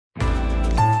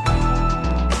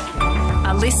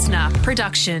listener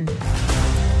production.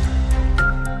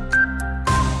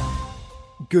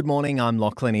 Good morning, I'm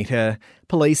Lachlan Itter.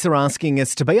 Police are asking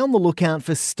us to be on the lookout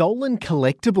for stolen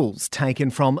collectables taken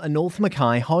from a North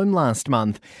Mackay home last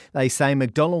month. They say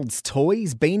McDonald's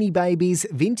toys, Beanie Babies,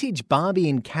 vintage Barbie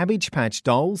and Cabbage Patch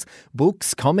dolls,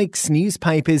 books, comics,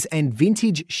 newspapers and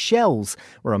vintage shells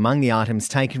were among the items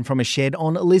taken from a shed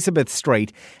on Elizabeth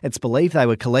Street. It's believed they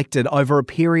were collected over a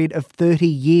period of 30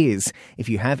 years. If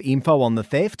you have info on the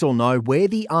theft or know where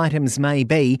the items may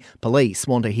be, police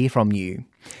want to hear from you.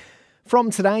 From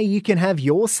today, you can have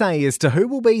your say as to who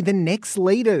will be the next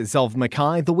leaders of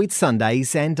Mackay, the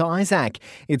Whitsundays and Isaac.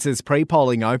 It's as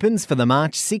pre-polling opens for the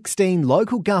March 16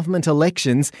 local government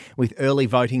elections, with early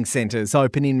voting centres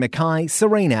open in Mackay,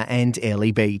 Serena and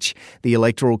Airlie Beach. The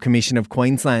Electoral Commission of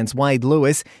Queensland's Wade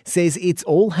Lewis says it's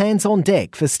all hands on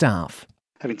deck for staff.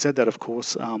 Having said that, of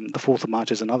course, the 4th of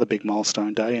March is another big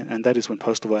milestone day, and that is when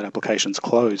postal vote applications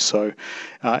close. So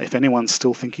if anyone's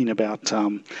still thinking about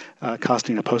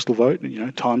casting a postal vote,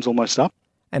 time's almost up.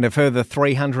 And a further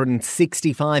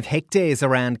 365 hectares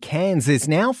around Cairns is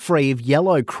now free of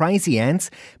yellow crazy ants,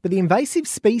 but the Invasive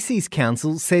Species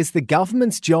Council says the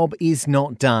government's job is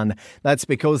not done. That's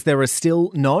because there are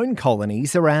still known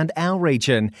colonies around our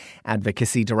region.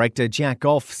 Advocacy Director Jack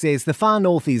Goff says the far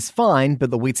north is fine, but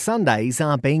the Whitsundays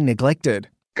are being neglected.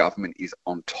 Government is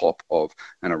on top of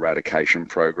an eradication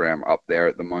program up there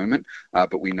at the moment,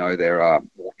 but we know there are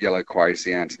yellow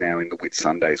crazy ants now in the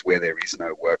Whitsundays where there is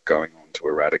no work going on to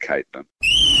eradicate them.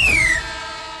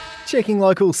 Checking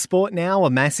local sport now, a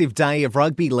massive day of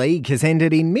rugby league has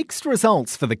ended in mixed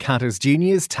results for the Cutters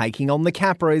Juniors taking on the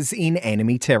Capras in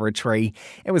enemy territory.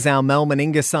 It was our Mel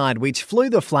Meninga side which flew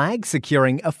the flag,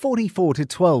 securing a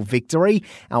 44-12 victory.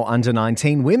 Our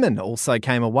under-19 women also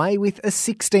came away with a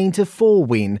 16-4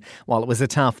 win, while it was a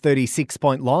tough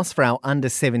 36-point loss for our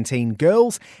under-17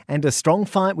 girls and a strong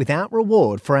fight without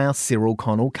reward for our Cyril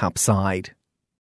Connell Cup side.